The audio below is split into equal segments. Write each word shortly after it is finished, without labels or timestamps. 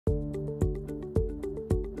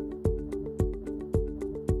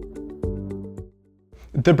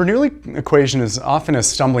The Bernoulli equation is often a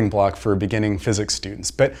stumbling block for beginning physics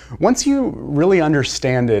students, but once you really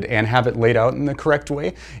understand it and have it laid out in the correct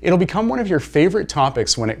way, it'll become one of your favorite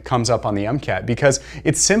topics when it comes up on the MCAT, because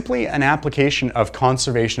it's simply an application of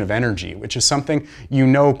conservation of energy, which is something you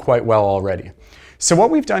know quite well already. So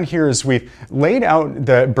what we've done here is we've laid out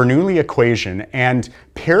the Bernoulli equation and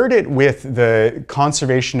paired it with the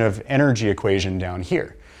conservation of energy equation down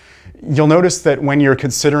here. You'll notice that when you're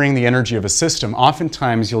considering the energy of a system,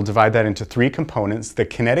 oftentimes you'll divide that into three components: the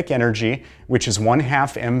kinetic energy, which is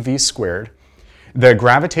 1/2 mv squared, the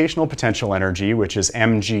gravitational potential energy, which is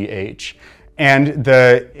mgh, and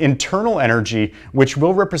the internal energy, which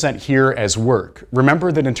we'll represent here as work.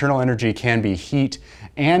 Remember that internal energy can be heat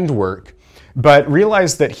and work, but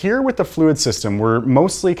realize that here with the fluid system, we're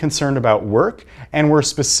mostly concerned about work, and we're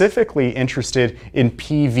specifically interested in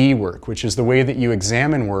PV work, which is the way that you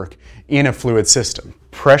examine work in a fluid system.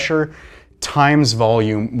 Pressure times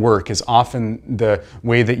volume work is often the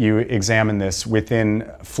way that you examine this within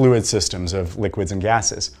fluid systems of liquids and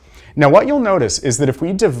gases. Now, what you'll notice is that if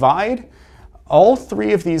we divide all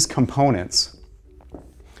three of these components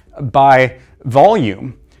by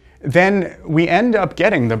volume, then we end up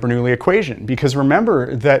getting the Bernoulli equation, because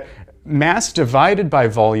remember that mass divided by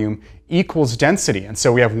volume equals density. And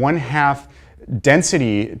so we have 1/2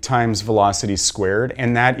 density times velocity squared,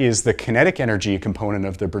 and that is the kinetic energy component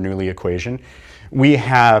of the Bernoulli equation. We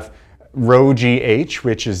have rho gh,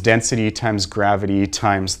 which is density times gravity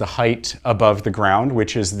times the height above the ground,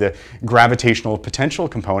 which is the gravitational potential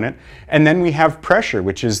component. And then we have pressure,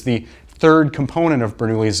 which is the third component of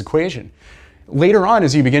Bernoulli's equation. Later on,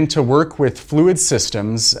 as you begin to work with fluid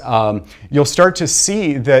systems, you'll start to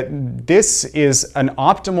see that this is an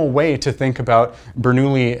optimal way to think about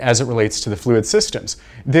Bernoulli as it relates to the fluid systems.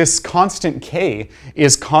 This constant K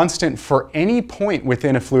is constant for any point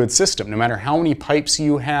within a fluid system, no matter how many pipes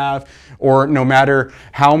you have, or no matter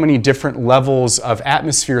how many different levels of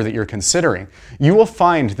atmosphere that you're considering. You will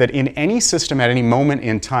find that in any system at any moment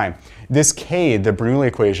in time, this K, the Bernoulli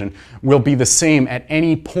equation, will be the same at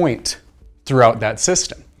any point throughout that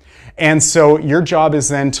system. And so your job is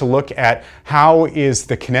then to look at how is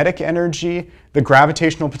the kinetic energy, the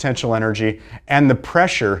gravitational potential energy, and the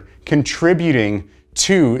pressure contributing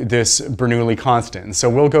to this Bernoulli constant. And so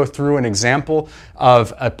we'll go through an example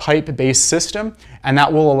of a pipe-based system, and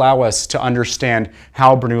that will allow us to understand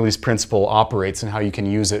how Bernoulli's principle operates and how you can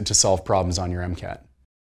use it to solve problems on your MCAT.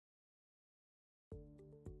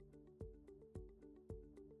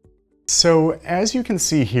 So as you can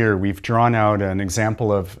see here, we've drawn out an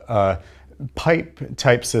example of a pipe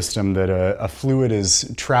type system that a fluid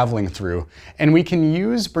is traveling through. And we can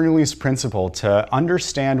use Bernoulli's principle to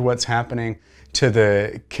understand what's happening to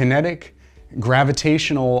the kinetic,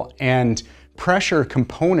 gravitational, and pressure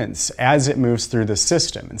components as it moves through the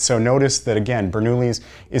system. And so notice that again, Bernoulli's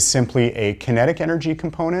is simply a kinetic energy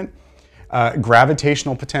component,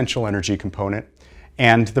 gravitational potential energy component,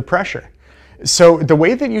 and the pressure. So the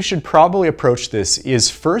way that you should probably approach this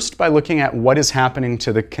is first by looking at what is happening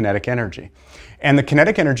to the kinetic energy. And the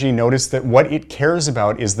kinetic energy, notice that what it cares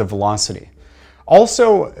about is the velocity.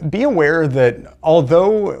 Also, be aware that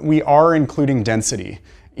although we are including density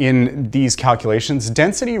in these calculations,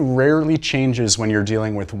 density rarely changes when you're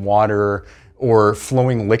dealing with water or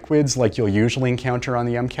flowing liquids like you'll usually encounter on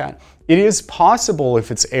the MCAT. It is possible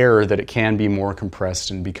if it's air that it can be more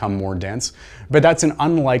compressed and become more dense, but that's an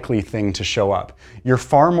unlikely thing to show up. You're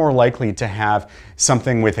far more likely to have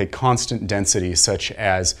something with a constant density, such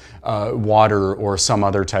as water or some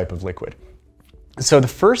other type of liquid. So the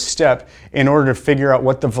first step in order to figure out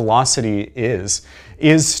what the velocity is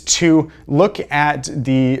to look at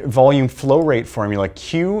the volume flow rate formula.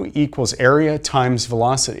 Q equals area times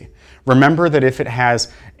velocity. Remember that if it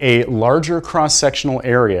has a larger cross-sectional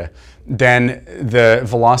area, then the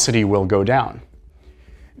velocity will go down.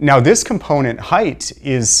 Now this component, height,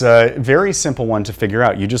 is a very simple one to figure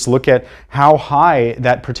out. You just look at how high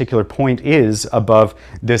that particular point is above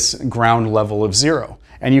this ground level of 0.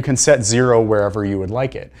 And you can set 0 wherever you would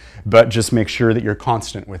like it, but just make sure that you're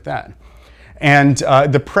constant with that. And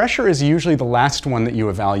the pressure is usually the last one that you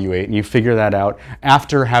evaluate, and you figure that out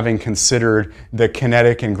after having considered the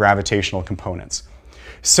kinetic and gravitational components.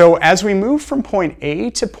 So as we move from point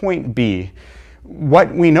A to point B,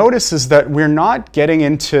 what we notice is that we're not getting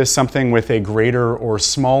into something with a greater or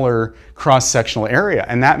smaller cross-sectional area,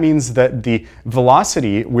 and that means that the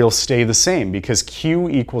velocity will stay the same because Q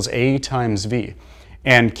equals A times V,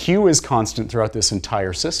 and Q is constant throughout this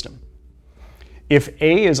entire system. If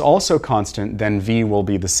A is also constant, then V will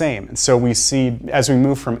be the same. And so we see, as we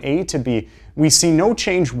move from A to B, we see no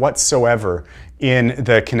change whatsoever in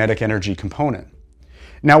the kinetic energy component.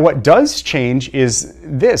 Now what does change is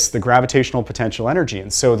this, the gravitational potential energy.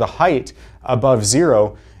 And so the height above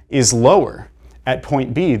 0 is lower at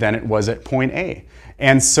point B than it was at point A.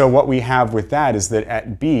 And so what we have with that is that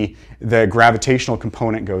at B, the gravitational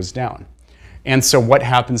component goes down. And so what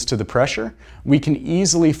happens to the pressure? We can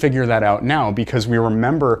easily figure that out now because we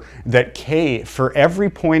remember that K, for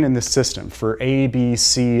every point in the system, for A, B,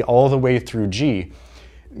 C, all the way through G,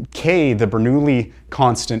 K, the Bernoulli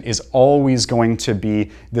constant, is always going to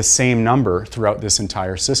be the same number throughout this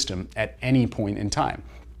entire system at any point in time.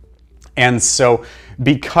 And so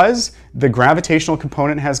because the gravitational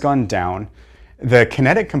component has gone down, the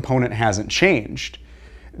kinetic component hasn't changed,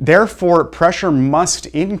 therefore pressure must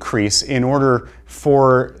increase in order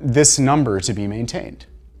for this number to be maintained.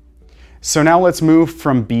 So now let's move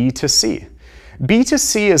from B to C. B to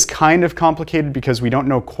C is kind of complicated because we don't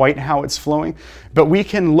know quite how it's flowing, but we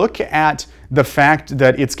can look at the fact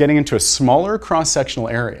that it's getting into a smaller cross-sectional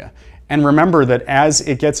area. And remember that as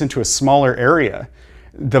it gets into a smaller area,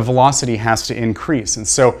 the velocity has to increase. And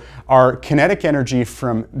so our kinetic energy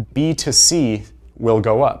from B to C will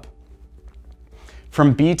go up.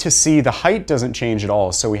 From B to C, the height doesn't change at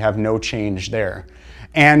all, so we have no change there.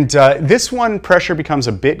 And this one, pressure becomes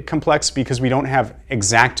a bit complex because we don't have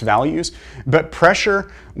exact values, but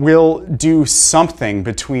pressure will do something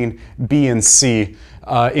between B and C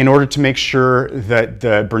in order to make sure that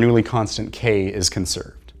the Bernoulli constant K is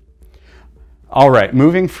conserved. All right,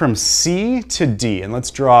 moving from C to D, and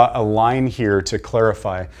let's draw a line here to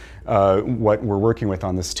clarify what we're working with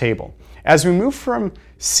on this table. As we move from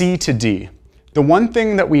C to D, the one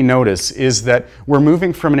thing that we notice is that we're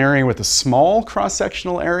moving from an area with a small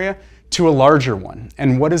cross-sectional area to a larger one.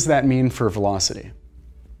 And what does that mean for velocity?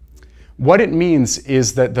 What it means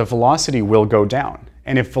is that the velocity will go down.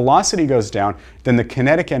 And if velocity goes down, then the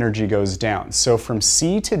kinetic energy goes down. So from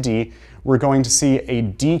C to D, we're going to see a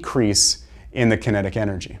decrease in the kinetic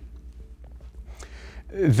energy.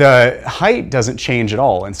 The height doesn't change at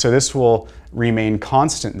all, and so this will remain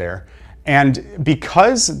constant there. And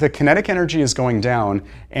because the kinetic energy is going down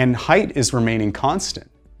and height is remaining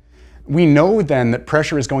constant, we know then that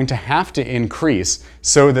pressure is going to have to increase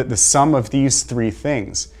so that the sum of these three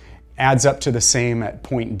things adds up to the same at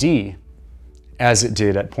point D as it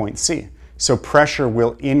did at point C. So pressure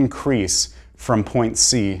will increase from point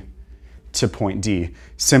C to point D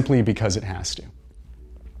simply because it has to.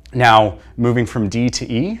 Now, moving from D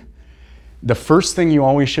to E, the first thing you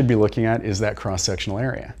always should be looking at is that cross-sectional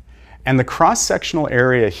area. And the cross-sectional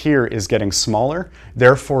area here is getting smaller,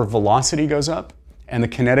 therefore velocity goes up and the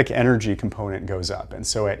kinetic energy component goes up. And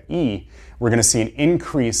so at E, we're going to see an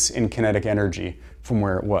increase in kinetic energy from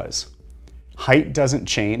where it was. Height doesn't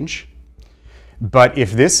change, but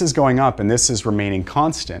if this is going up and this is remaining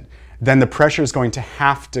constant, then the pressure is going to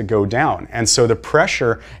have to go down. And so the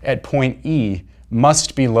pressure at point E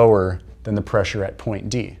must be lower than the pressure at point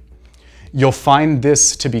D. You'll find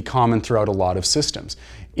this to be common throughout a lot of systems.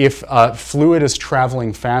 If a fluid is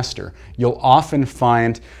traveling faster, you'll often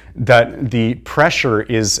find that the pressure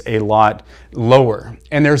is a lot lower,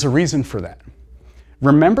 and there's a reason for that.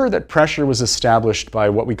 Remember that pressure was established by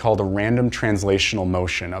what we call the random translational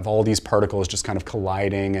motion of all these particles just kind of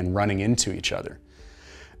colliding and running into each other.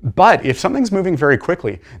 But if something's moving very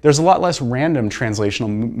quickly, there's a lot less random translational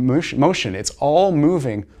motion. It's all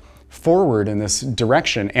moving forward in this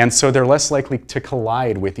direction, and so they're less likely to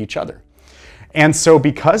collide with each other. And so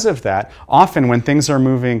because of that, often when things are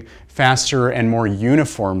moving faster and more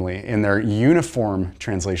uniformly in their uniform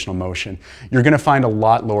translational motion, you're going to find a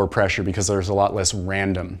lot lower pressure because there's a lot less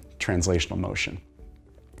random translational motion.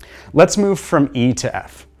 Let's move from E to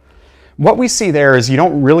F. What we see there is you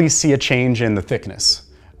don't really see a change in the thickness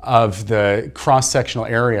of the cross-sectional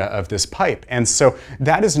area of this pipe. And so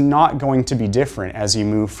that is not going to be different as you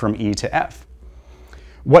move from E to F.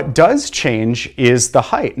 What does change is the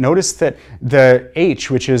height. Notice that the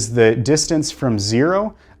h, which is the distance from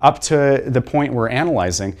 0 up to the point we're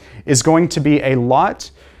analyzing, is going to be a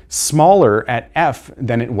lot smaller at F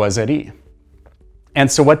than it was at E.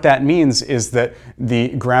 And so what that means is that the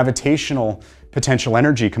gravitational potential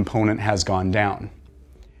energy component has gone down.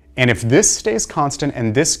 And if this stays constant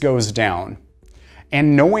and this goes down,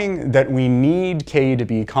 and knowing that we need K to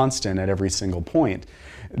be constant at every single point,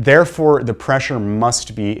 therefore the pressure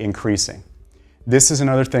must be increasing. This is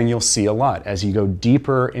another thing you'll see a lot as you go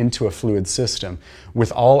deeper into a fluid system.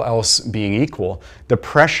 With all else being equal, the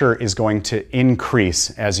pressure is going to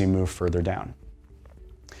increase as you move further down.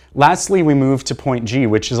 Lastly, we move to point G,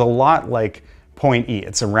 which is a lot like point E.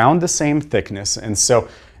 It's around the same thickness, and so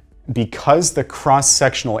because the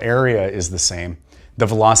cross-sectional area is the same, The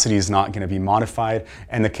velocity is not going to be modified,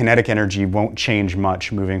 and the kinetic energy won't change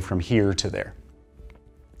much moving from here to there.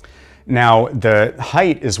 Now, the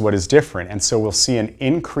height is what is different, and so we'll see an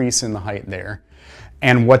increase in the height there.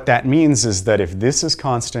 And what that means is that if this is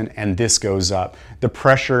constant and this goes up, the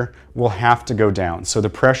pressure will have to go down. So the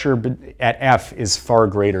pressure at F is far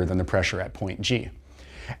greater than the pressure at point G.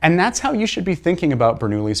 And that's how you should be thinking about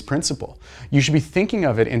Bernoulli's principle. You should be thinking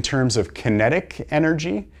of it in terms of kinetic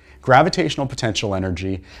energy, gravitational potential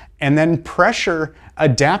energy, and then pressure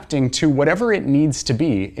adapting to whatever it needs to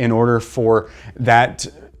be in order for that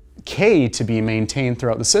K to be maintained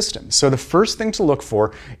throughout the system. So the first thing to look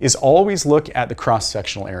for is always look at the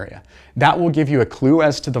cross-sectional area. That will give you a clue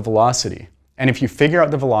as to the velocity. And if you figure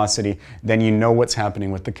out the velocity, then you know what's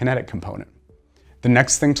happening with the kinetic component. The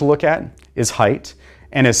next thing to look at is height.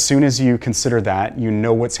 And as soon as you consider that, you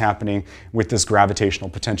know what's happening with this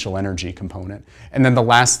gravitational potential energy component. And then the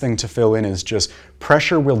last thing to fill in is just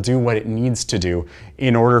pressure will do what it needs to do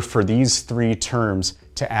in order for these three terms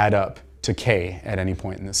to add up to K at any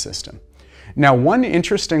point in the system. Now, one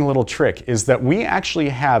interesting little trick is that we actually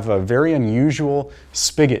have a very unusual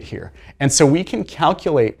spigot here. And so we can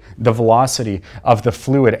calculate the velocity of the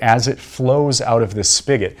fluid as it flows out of this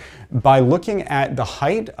spigot by looking at the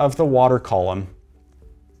height of the water column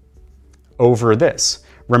over this.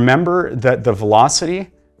 Remember that the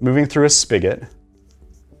velocity moving through a spigot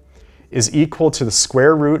is equal to the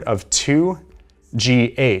square root of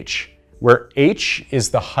 2gh, where h is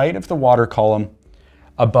the height of the water column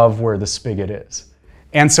above where the spigot is.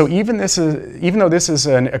 And so even though this is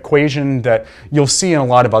an equation that you'll see in a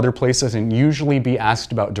lot of other places and usually be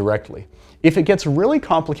asked about directly, if it gets really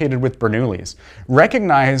complicated with Bernoulli's,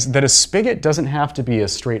 recognize that a spigot doesn't have to be a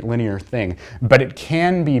straight linear thing, but it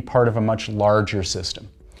can be part of a much larger system.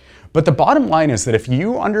 But the bottom line is that if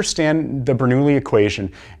you understand the Bernoulli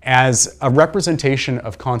equation as a representation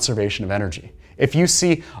of conservation of energy, if you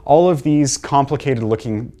see all of these complicated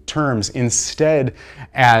looking terms instead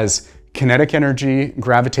as kinetic energy,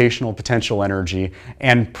 gravitational potential energy,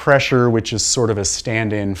 and pressure, which is sort of a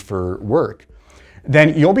stand-in for work,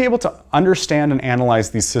 then you'll be able to understand and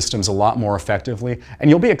analyze these systems a lot more effectively, and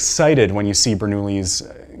you'll be excited when you see Bernoulli's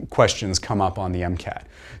questions come up on the MCAT.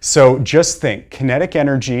 So just think kinetic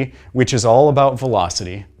energy, which is all about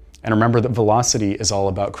velocity, and remember that velocity is all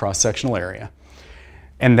about cross-sectional area.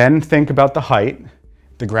 And then think about the height,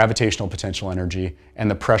 the gravitational potential energy,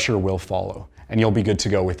 and the pressure will follow. And you'll be good to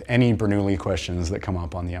go with any Bernoulli questions that come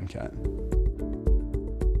up on the MCAT.